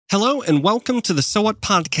Hello and welcome to the So What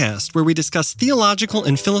podcast, where we discuss theological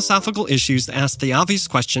and philosophical issues that ask the obvious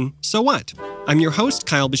question, so what? I'm your host,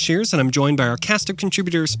 Kyle Beshears, and I'm joined by our cast of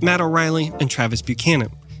contributors, Matt O'Reilly and Travis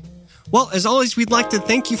Buchanan. Well, as always, we'd like to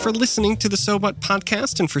thank you for listening to the So What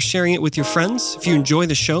podcast and for sharing it with your friends. If you enjoy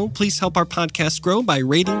the show, please help our podcast grow by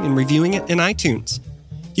rating and reviewing it in iTunes.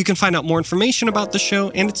 You can find out more information about the show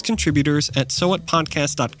and its contributors at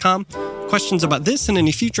sowhatpodcast.com. Questions about this and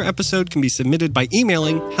any future episode can be submitted by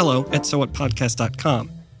emailing hello@sowhatpodcast.com.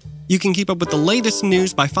 You can keep up with the latest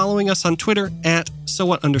news by following us on Twitter at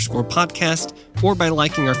sowhat_podcast or by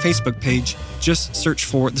liking our Facebook page. Just search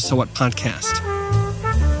for the So What Podcast.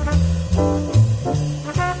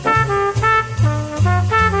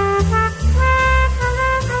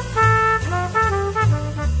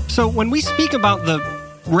 So when we speak about the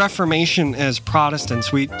Reformation as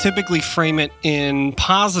Protestants, we typically frame it in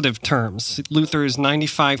positive terms. Luther's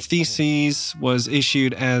 95 Theses was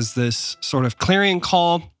issued as this sort of clarion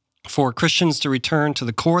call for Christians to return to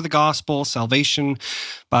the core of the gospel, salvation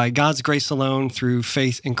by God's grace alone through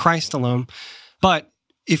faith in Christ alone. But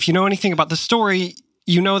if you know anything about the story,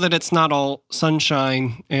 you know that it's not all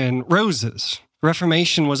sunshine and roses.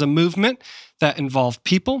 Reformation was a movement that involved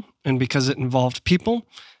people, and because it involved people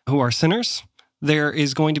who are sinners, there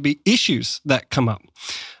is going to be issues that come up.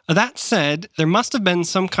 That said, there must have been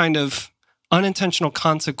some kind of unintentional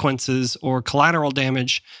consequences or collateral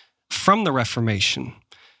damage from the Reformation.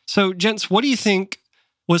 So, gents, what do you think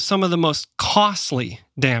was some of the most costly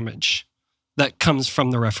damage that comes from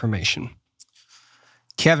the Reformation?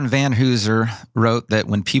 Kevin Vanhoozer wrote that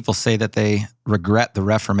when people say that they regret the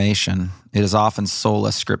Reformation, it is often sola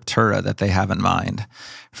scriptura that they have in mind,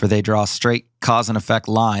 for they draw a straight cause and effect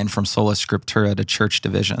line from sola scriptura to church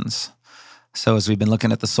divisions. So as we've been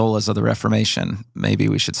looking at the solas of the Reformation, maybe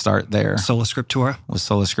we should start there. Sola scriptura. With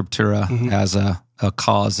sola scriptura as a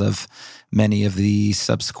cause of many of the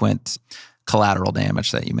subsequent collateral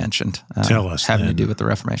damage that you mentioned. Tell us having then, to do with the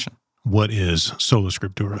Reformation. What is sola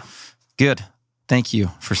scriptura? Good. Thank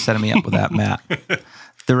you for setting me up with that, Matt.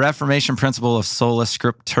 The Reformation principle of sola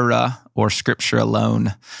scriptura, or scripture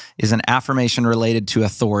alone, is an affirmation related to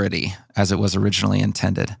authority as it was originally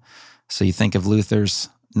intended. So you think of Luther's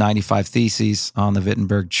 95 Theses on the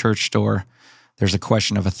Wittenberg church door. There's a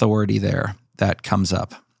question of authority there that comes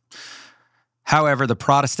up. However, the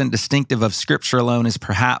Protestant distinctive of scripture alone is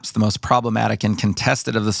perhaps the most problematic and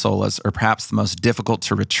contested of the solas, or perhaps the most difficult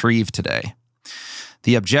to retrieve today.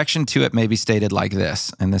 The objection to it may be stated like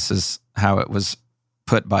this, and this is how it was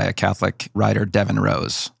put by a Catholic writer, Devin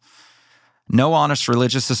Rose. No honest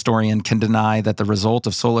religious historian can deny that the result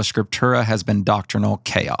of sola scriptura has been doctrinal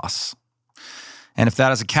chaos. And if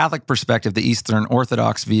that is a Catholic perspective, the Eastern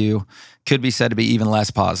Orthodox view could be said to be even less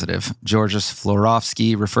positive. Georgios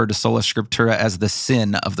Florovsky referred to sola scriptura as the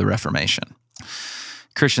sin of the Reformation.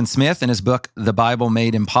 Christian Smith, in his book, The Bible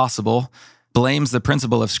Made Impossible, blames the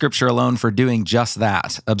principle of Scripture alone for doing just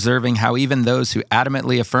that, observing how even those who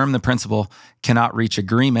adamantly affirm the principle cannot reach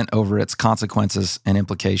agreement over its consequences and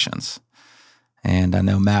implications. And I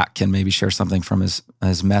know Matt can maybe share something from his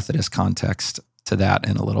Methodist context to that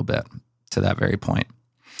in a little bit, to that very point.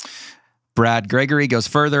 Brad Gregory goes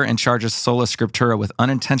further and charges sola scriptura with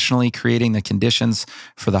unintentionally creating the conditions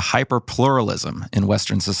for the hyper-pluralism in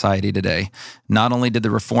Western society today. Not only did the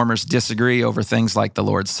Reformers disagree over things like the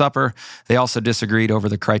Lord's Supper, they also disagreed over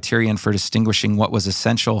the criterion for distinguishing what was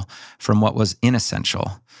essential from what was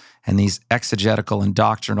inessential. And these exegetical and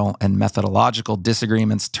doctrinal and methodological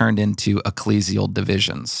disagreements turned into ecclesial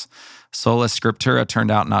divisions. Sola scriptura turned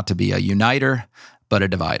out not to be a uniter, but a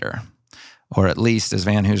divider. Or at least, as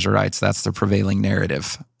Vanhoozer writes, that's the prevailing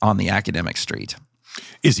narrative on the academic street.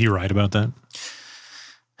 Is he right about that?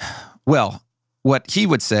 Well, what he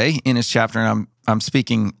would say in his chapter, and I'm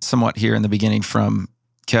speaking somewhat here in the beginning from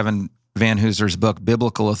Kevin Vanhoozer's book,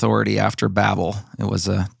 Biblical Authority After Babel. It was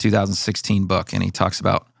a 2016 book, and he talks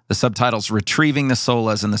about the subtitles, Retrieving the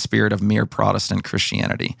Solas in the Spirit of Mere Protestant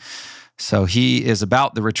Christianity. So he is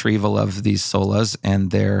about the retrieval of these solas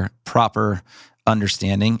and their proper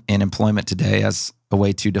understanding and employment today as a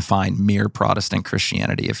way to define mere Protestant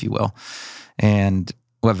Christianity, if you will. And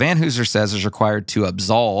what Vanhoozer says is required to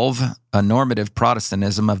absolve a normative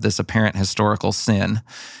Protestantism of this apparent historical sin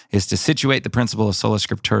is to situate the principle of sola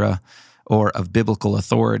scriptura, or of biblical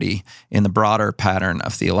authority, in the broader pattern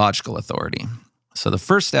of theological authority. So the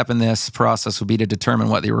first step in this process would be to determine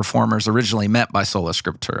what the Reformers originally meant by sola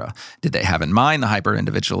scriptura. Did they have in mind the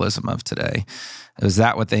hyper-individualism of today? Is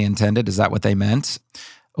that what they intended? Is that what they meant?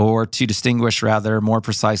 Or to distinguish rather more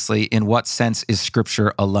precisely, in what sense is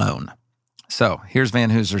Scripture alone? So here's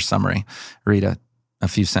Vanhoozer's summary. Rita, a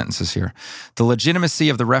few sentences here. The legitimacy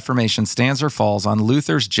of the Reformation stands or falls on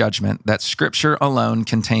Luther's judgment that Scripture alone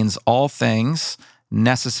contains all things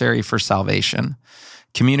necessary for salvation,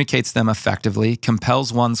 communicates them effectively,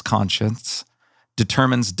 compels one's conscience,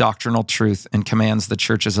 determines doctrinal truth, and commands the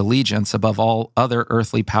church's allegiance above all other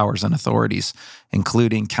earthly powers and authorities,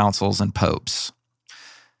 including councils and popes.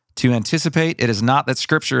 To anticipate, it is not that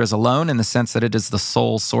Scripture is alone in the sense that it is the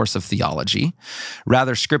sole source of theology.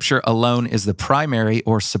 Rather, Scripture alone is the primary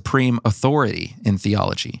or supreme authority in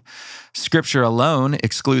theology. Scripture alone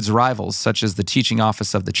excludes rivals, such as the teaching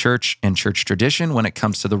office of the church and church tradition when it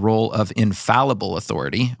comes to the role of infallible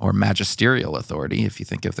authority or magisterial authority, if you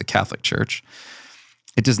think of the Catholic Church.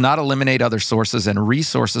 It does not eliminate other sources and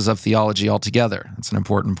resources of theology altogether. That's an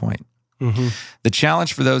important point. Mm-hmm. The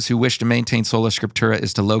challenge for those who wish to maintain sola scriptura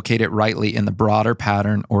is to locate it rightly in the broader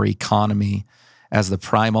pattern or economy as the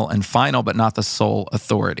primal and final, but not the sole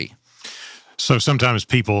authority. So sometimes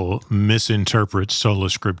people misinterpret sola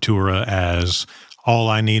scriptura as all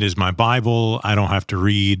I need is my Bible. I don't have to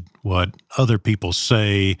read what other people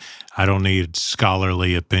say. I don't need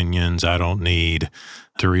scholarly opinions. I don't need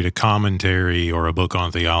to read a commentary or a book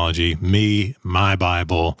on theology. Me, my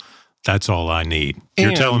Bible, that's all I need.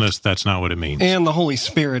 You're telling us that's not what it means. And the Holy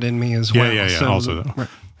Spirit in me as well. Yeah. So, also, right.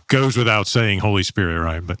 Goes without saying Holy Spirit,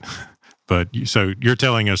 right? But so you're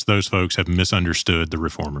telling us those folks have misunderstood the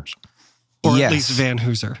Reformers. Or yes. At least Van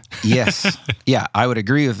Hooser. Yes. Yeah, I would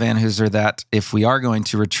agree with Van Hooser that if we are going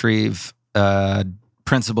to retrieve a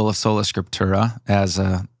principle of sola scriptura as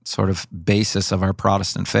a sort of basis of our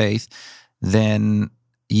Protestant faith, then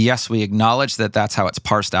yes, we acknowledge that that's how it's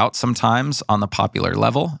parsed out sometimes on the popular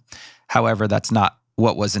level. However, that's not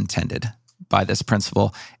what was intended by this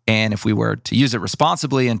principle. And if we were to use it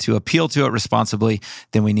responsibly and to appeal to it responsibly,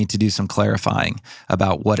 then we need to do some clarifying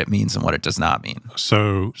about what it means and what it does not mean.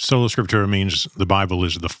 So sola scriptura means the Bible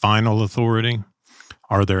is the final authority.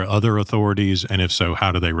 Are there other authorities? And if so,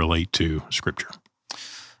 how do they relate to Scripture?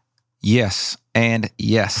 Yes, and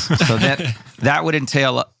yes. So that would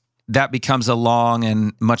entail, that becomes a long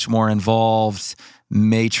and much more involved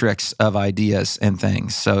matrix of ideas and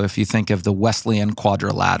things. So if you think of the Wesleyan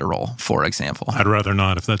quadrilateral, for example. I'd rather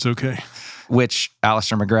not, if that's okay. Which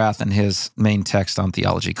Alistair McGrath in his main text on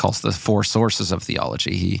theology calls the four sources of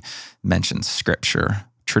theology. He mentions Scripture,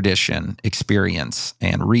 tradition, experience,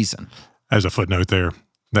 and reason. As a footnote there,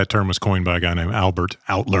 that term was coined by a guy named Albert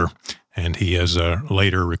Outler, and he has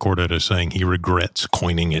later recorded as saying he regrets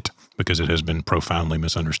coining it because it has been profoundly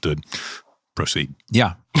misunderstood. Proceed.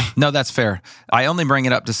 Yeah. No, that's fair. I only bring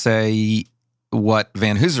it up to say what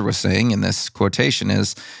Van Hooser was saying in this quotation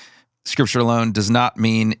is Scripture alone does not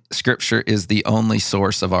mean Scripture is the only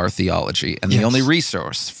source of our theology and the only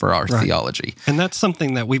resource for our theology. And that's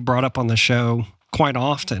something that we brought up on the show quite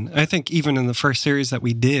often. I think even in the first series that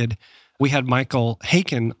we did, we had Michael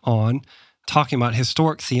Haken on talking about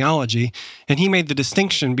historic theology, and he made the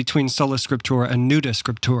distinction between sola scriptura and nuda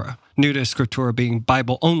scriptura. Nuda scriptura being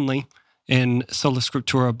Bible only, and sola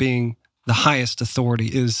scriptura being the highest authority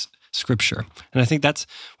is Scripture. And I think that's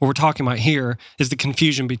what we're talking about here is the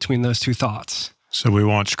confusion between those two thoughts. So we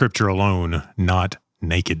want Scripture alone, not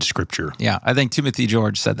naked Scripture. Yeah, I think Timothy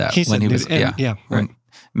George said that when he was right.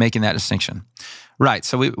 Making that distinction. Right,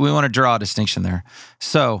 so we want to draw a distinction there.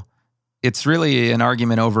 So it's really an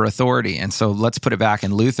argument over authority. And so let's put it back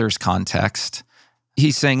in Luther's context.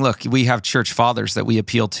 He's saying, look, we have church fathers that we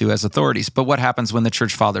appeal to as authorities, but what happens when the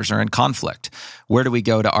church fathers are in conflict? Where do we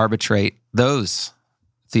go to arbitrate those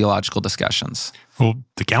theological discussions? Well,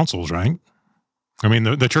 the councils, right? I mean,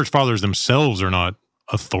 the church fathers themselves are not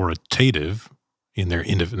authoritative in their,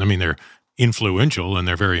 they're influential and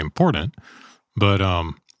they're very important, but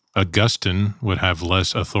Augustine would have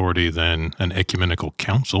less authority than an ecumenical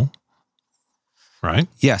council, right?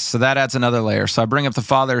 Yes, so that adds another layer. So I bring up the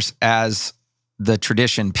fathers as the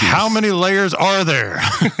tradition piece. How many layers are there?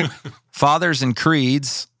 Fathers and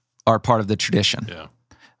creeds are part of the tradition,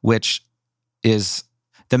 which is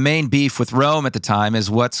the main beef with Rome at the time is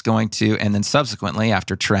what's going to, and then subsequently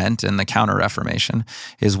after Trent and the Counter-Reformation,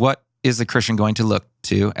 is what is the Christian going to look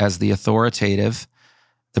to as the authoritative,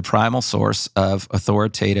 the primal source of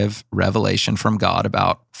authoritative revelation from God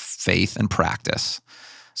about faith and practice.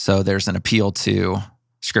 So there's an appeal to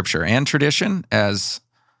Scripture and tradition as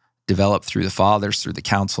developed through the fathers, through the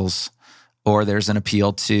councils, or there's an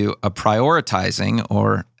appeal to a prioritizing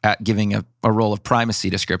or at giving a role of primacy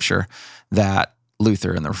to Scripture that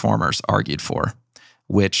Luther and the Reformers argued for,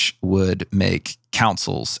 which would make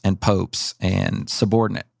councils and popes and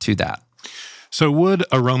subordinate to that. So would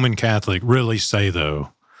a Roman Catholic really say,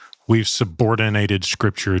 though, we've subordinated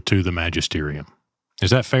Scripture to the magisterium?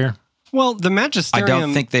 Is that fair? Well, the I magisterium,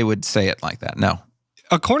 don't think they would say it like that. No.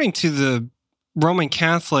 according to the Roman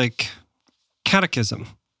Catholic Catechism,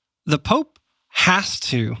 the Pope has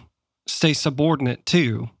to stay subordinate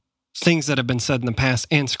to things that have been said in the past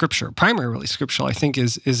and Scripture. Primarily Scripture, I think,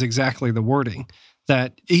 is exactly the wording,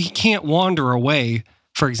 that he can't wander away,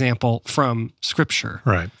 for example, from Scripture.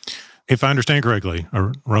 Right. If I understand correctly,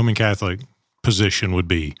 a Roman Catholic position would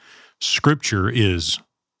be Scripture is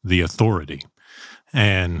the authority,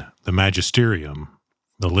 and the magisterium,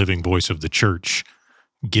 the living voice of the church,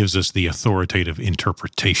 gives us the authoritative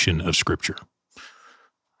interpretation of Scripture.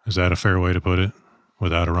 Is that a fair way to put it,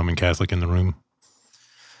 without a Roman Catholic in the room?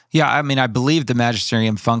 Yeah, I mean, I believe the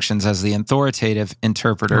magisterium functions as the authoritative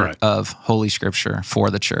interpreter of Holy Scripture for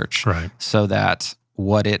the church, so that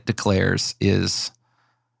what it declares is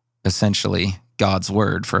essentially God's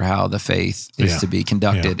word for how the faith is to be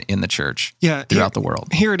conducted in the church throughout the world.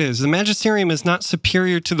 Here it is. The magisterium is not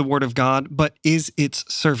superior to the word of God, but is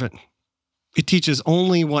its servant. It teaches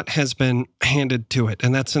only what has been handed to it,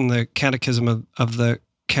 and that's in the Catechism of the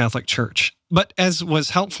Catholic Church. But as was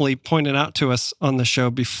helpfully pointed out to us on the show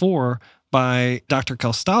before by Dr.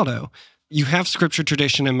 Calstado, you have Scripture,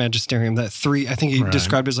 tradition, and magisterium, that I think he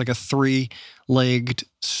described it as like a three-legged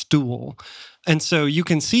stool. And so you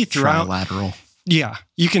can see throughout... Trilateral. Yeah,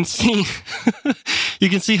 you can see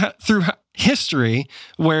through history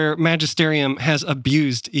where magisterium has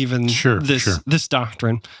abused even this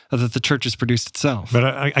doctrine that the church has produced itself. But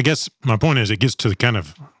I guess my point is, it gets to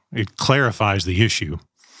it clarifies the issue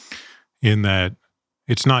in that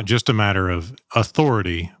it's not just a matter of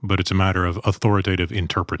authority, but it's a matter of authoritative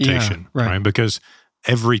interpretation, right? Because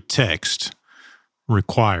every text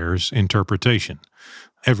requires interpretation.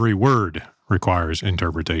 Every word requires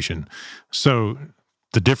interpretation. So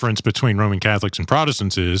the difference between Roman Catholics and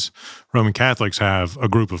Protestants is Roman Catholics have a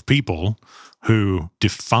group of people who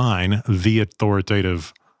define the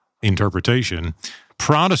authoritative interpretation.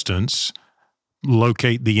 Protestants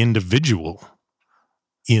locate the individual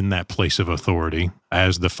in that place of authority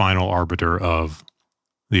as the final arbiter of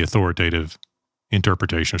the authoritative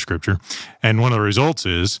interpretation of Scripture. And one of the results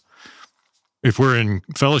is, if we're in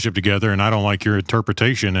fellowship together and I don't like your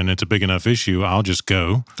interpretation and it's a big enough issue, I'll just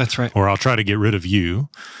go. That's right. Or I'll try to get rid of you,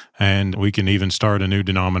 and we can even start a new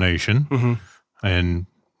denomination, and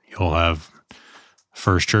you'll have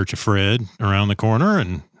First Church of Fred around the corner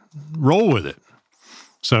and roll with it.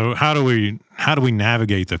 So how do we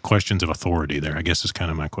navigate the questions of authority there, I guess is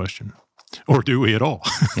kind of my question. Or do we at all?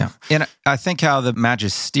 Yeah. And I think how the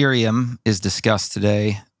magisterium is discussed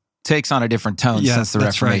today takes on a different tone since the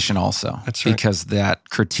Reformation also. That's right. Because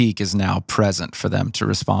that critique is now present for them to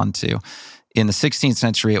respond to. In the 16th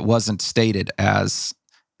century, it wasn't stated as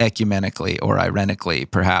ecumenically or irenically,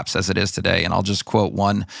 perhaps, as it is today. And I'll just quote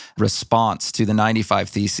one response to the 95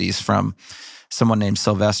 Theses from someone named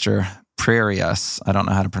Sylvester Prierias. I don't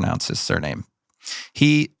know how to pronounce his surname.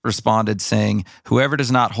 He responded saying, "Whoever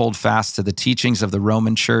does not hold fast to the teachings of the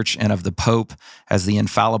Roman Church and of the Pope as the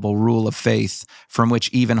infallible rule of faith, from which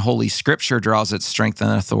even Holy Scripture draws its strength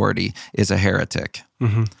and authority, is a heretic."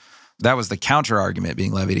 That was the counter-argument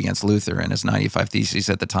being levied against Luther in his 95 Theses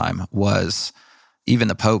at the time, was even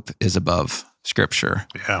the Pope is above Scripture.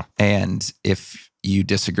 Yeah. And if you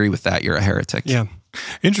disagree with that, you're a heretic. Yeah.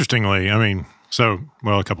 Interestingly,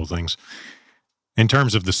 a couple of things. In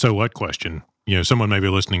terms of the so what question, someone may be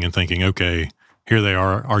listening and thinking, okay, here they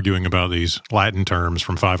are arguing about these Latin terms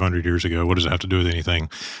from 500 years ago. What does it have to do with anything?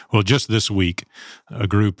 Well, just this week, a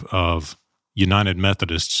group of United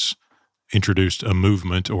Methodists introduced a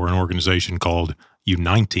movement or an organization called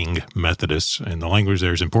Uniting Methodists. And the language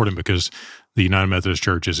there is important because the United Methodist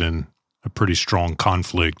Church is in a pretty strong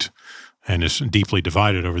conflict and is deeply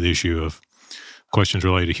divided over the issue of questions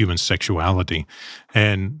related to human sexuality.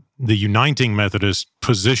 And the Uniting Methodists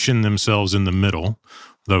position themselves in the middle,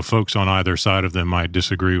 though folks on either side of them might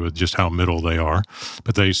disagree with just how middle they are.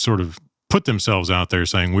 But they sort of put themselves out there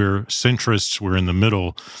saying, we're centrists, we're in the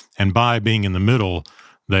middle. And by being in the middle,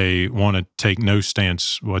 they want to take no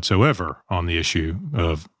stance whatsoever on the issue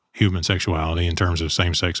of human sexuality in terms of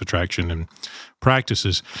same-sex attraction and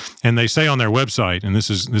practices. And they say on their website, and this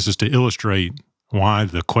is to illustrate why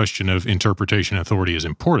the question of interpretation authority is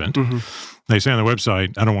important. They say on their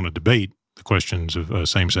website, I don't want to debate the questions of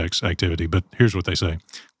same-sex activity, but here's what they say.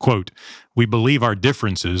 Quote, "We believe our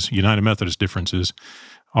differences, United Methodist differences,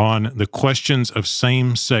 on the questions of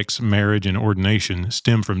same-sex marriage and ordination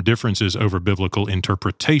stem from differences over biblical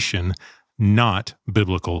interpretation, not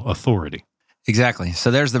biblical authority." Exactly.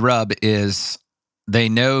 So there's the rub, is they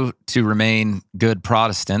know to remain good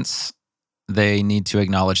Protestants, they need to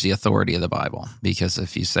acknowledge the authority of the Bible. Because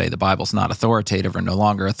if you say the Bible's not authoritative or no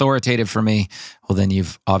longer authoritative for me, well, then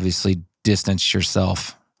you've obviously distanced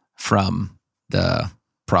yourself from the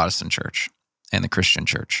Protestant church and the Christian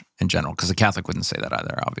church in general, because a Catholic wouldn't say that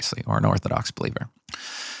either, obviously, or an Orthodox believer.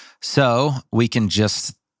 So we can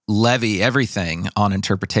just levy everything on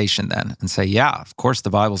interpretation then and say, yeah, of course the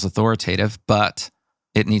Bible's authoritative, but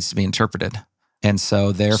it needs to be interpreted. And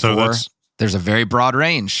so therefore, there's a very broad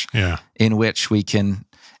range in which we can,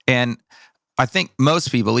 and I think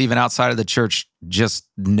most people, even outside of the church, just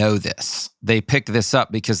know this. They pick this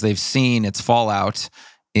up because they've seen its fallout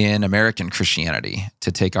in American Christianity, to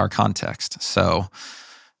take our context. So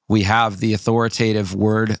we have the authoritative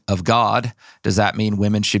word of God. Does that mean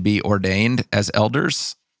women should be ordained as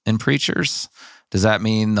elders and preachers? Does that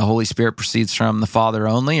mean the Holy Spirit proceeds from the Father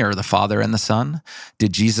only, or the Father and the Son?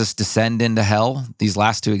 Did Jesus descend into hell? These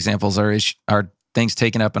last two examples are things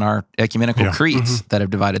taken up in our ecumenical creeds that have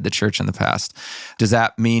divided the church in the past. Does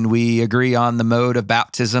that mean we agree on the mode of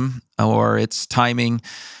baptism or its timing?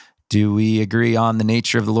 Do we agree on the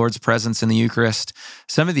nature of the Lord's presence in the Eucharist?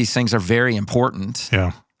 Some of these things are very important,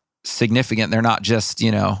 significant. They're not just,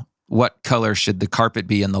 what color should the carpet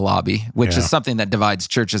be in the lobby, which is something that divides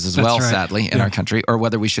churches as well, sadly, in our country, or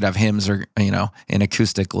whether we should have hymns or, an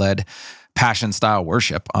acoustic-led passion-style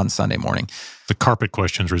worship on Sunday morning. The carpet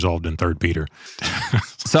question's resolved in 3 Peter.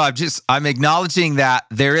 So I'm acknowledging that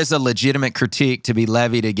there is a legitimate critique to be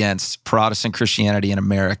levied against Protestant Christianity in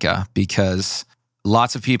America, because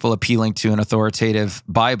lots of people appealing to an authoritative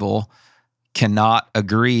Bible cannot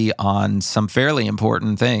agree on some fairly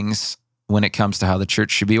important things when it comes to how the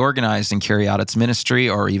church should be organized and carry out its ministry,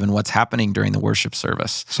 or even what's happening during the worship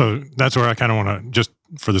service. So that's where I kind of want to, just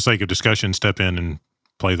for the sake of discussion, step in and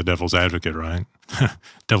play the devil's advocate, right?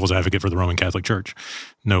 Devil's advocate for the Roman Catholic Church.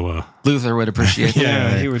 No, Luther would appreciate that.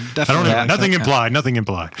 Yeah, he would definitely. Nothing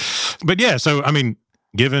implied. But yeah, so I mean,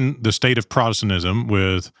 given the state of Protestantism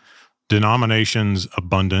with denominations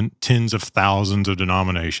abundant, tens of thousands of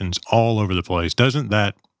denominations all over the place, doesn't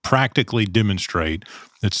that practically demonstrate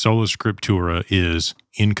that sola scriptura is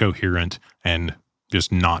incoherent and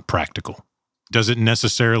just not practical? Does it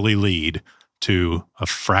necessarily lead to a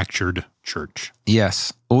fractured church?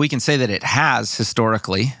 Yes. Well, we can say that it has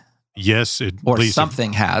historically. Yes, or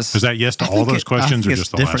something has. Is that yes to all those questions, or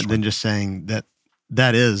just the last one? It's different than just saying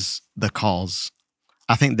that is the cause.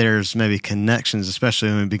 I think there's maybe connections, especially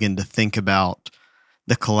when we begin to think about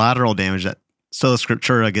the collateral damage that sola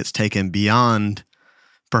scriptura gets taken beyond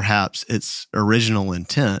perhaps its original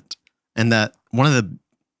intent. And that one of the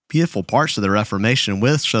beautiful parts of the Reformation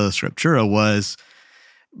with sola scriptura was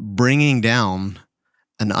bringing down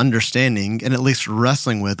an understanding and at least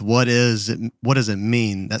wrestling with what does it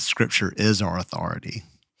mean that Scripture is our authority.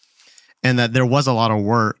 And that there was a lot of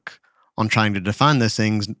work on trying to define those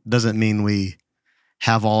things. Doesn't mean we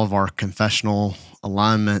have all of our confessional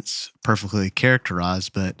alignments perfectly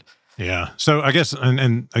characterized, but yeah. So I guess,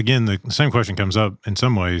 and again, the same question comes up in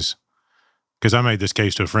some ways, because I made this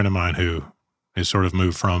case to a friend of mine who is sort of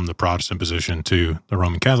moved from the Protestant position to the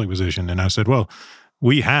Roman Catholic position. And I said, well,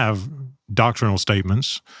 we have doctrinal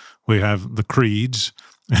statements. We have the creeds.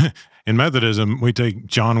 In Methodism, we take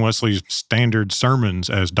John Wesley's standard sermons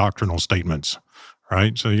as doctrinal statements,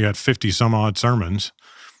 right? So you got 50 some odd sermons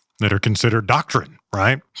that are considered doctrine,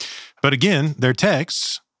 right? But again, they're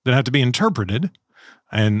texts that have to be interpreted.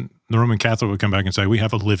 And the Roman Catholic would come back and say, we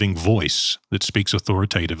have a living voice that speaks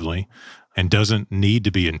authoritatively and doesn't need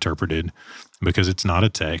to be interpreted because it's not a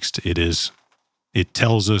text. It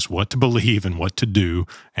tells us what to believe and what to do,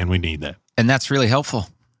 and we need that. And that's really helpful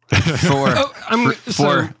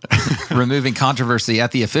for removing controversy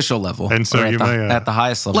at the official level, and so at the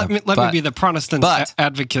highest level. Let me be the Protestant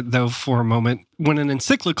advocate, though, for a moment. When an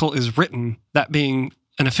encyclical is written, that being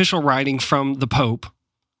an official writing from the Pope,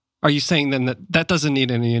 are you saying then that doesn't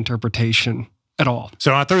need any interpretation at all?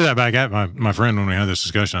 So I threw that back at my friend when we had this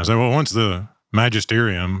discussion. I said, well, once the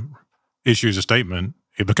magisterium issues a statement,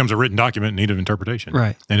 it becomes a written document in need of interpretation.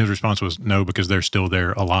 Right. And his response was no, because they're still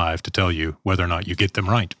there alive to tell you whether or not you get them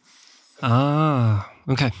right. Ah,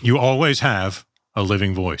 okay. You always have a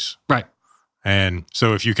living voice. Right. And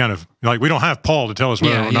so if you kind of, we don't have Paul to tell us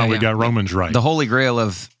whether or not we got Romans right. The holy grail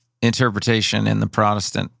of interpretation in the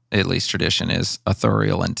Protestant, at least tradition, is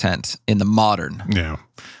authorial intent in the modern. Yeah.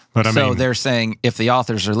 But so they're saying if the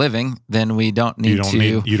authors are living, then we don't need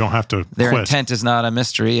to. You don't have to. Their intent is not a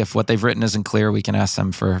mystery. If what they've written isn't clear, we can ask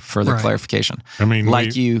them for further clarification. I mean,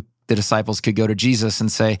 the disciples could go to Jesus and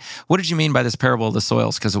say, what did you mean by this parable of the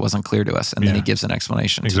soils? Because it wasn't clear to us. And then he gives an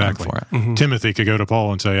explanation to them for it. Timothy could go to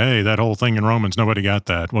Paul and say, hey, that whole thing in Romans, nobody got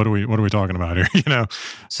that. What are we talking about here?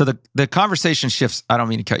 So the conversation shifts. I don't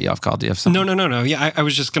mean to cut you off, Carl. Do you have something? No. Yeah, I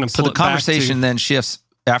was just going to pull it back. So the conversation then shifts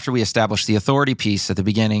after we establish the authority piece at the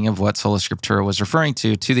beginning of what Sola Scriptura was referring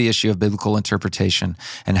to the issue of biblical interpretation.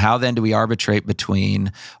 And how then do we arbitrate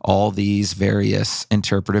between all these various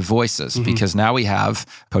interpretive voices? Because now we have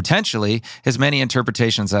potentially as many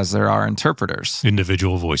interpretations as there are interpreters.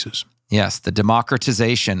 Individual voices. Yes, the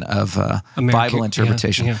democratization of Bible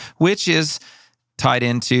interpretation, which is tied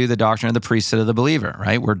into the doctrine of the priesthood of the believer,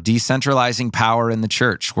 right? We're decentralizing power in the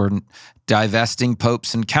church. We're divesting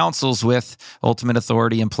popes and councils with ultimate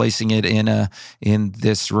authority and placing it in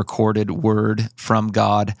this recorded word from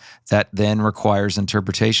God that then requires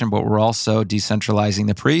interpretation. But we're also decentralizing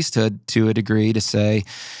the priesthood to a degree to say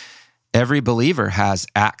every believer has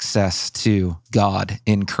access to God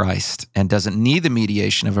in Christ and doesn't need the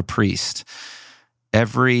mediation of a priest.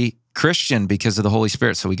 Every Christian, because of the Holy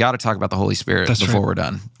Spirit. So we got to talk about the Holy Spirit before we're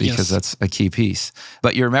done, because that's a key piece.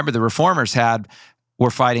 But you remember the Reformers were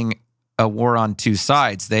fighting a war on two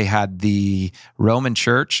sides. They had the Roman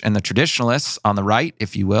Church and the traditionalists on the right,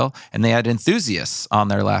 if you will, and they had enthusiasts on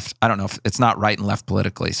their left. I don't know if it's not right and left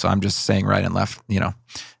politically, so I'm just saying right and left,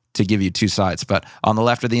 to give you two sides. But on the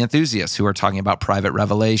left are the enthusiasts who are talking about private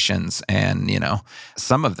revelations and,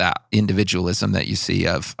 some of that individualism that you see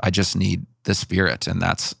of, I just need the Spirit, and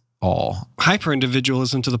that's all.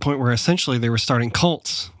 Hyper-individualism to the point where essentially they were starting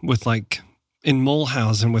cults with in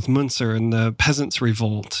Mulhausen with Munzer and the Peasants'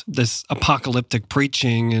 Revolt, this apocalyptic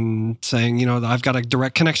preaching and saying, I've got a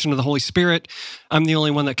direct connection to the Holy Spirit. I'm the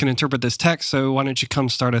only one that can interpret this text, so why don't you come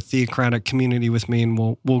start a theocratic community with me and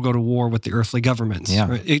we'll go to war with the earthly governments.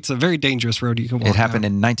 Yeah. It's a very dangerous road you can walk It happened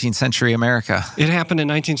in 19th century America. It happened in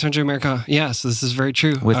 19th century America. Yes, this is very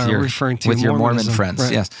true. With your Mormon friends,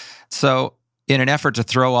 right. Yes. So in an effort to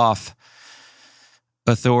throw off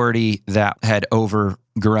authority that had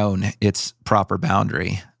overgrown its proper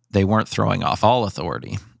boundary, they weren't throwing off all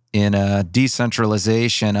authority. In a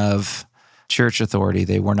decentralization of church authority,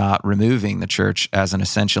 they were not removing the church as an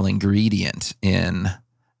essential ingredient in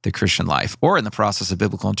the Christian life or in the process of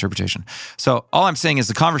biblical interpretation. So all I'm saying is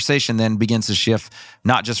the conversation then begins to shift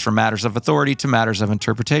not just from matters of authority to matters of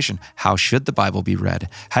interpretation. How should the Bible be read?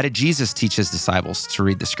 How did Jesus teach his disciples to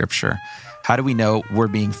read the Scripture? How do we know we're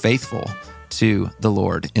being faithful to the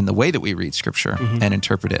Lord in the way that we read Scripture and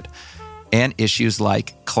interpret it? And issues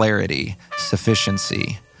like clarity,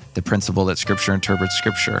 sufficiency, the principle that Scripture interprets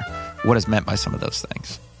Scripture. What is meant by some of those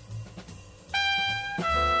things?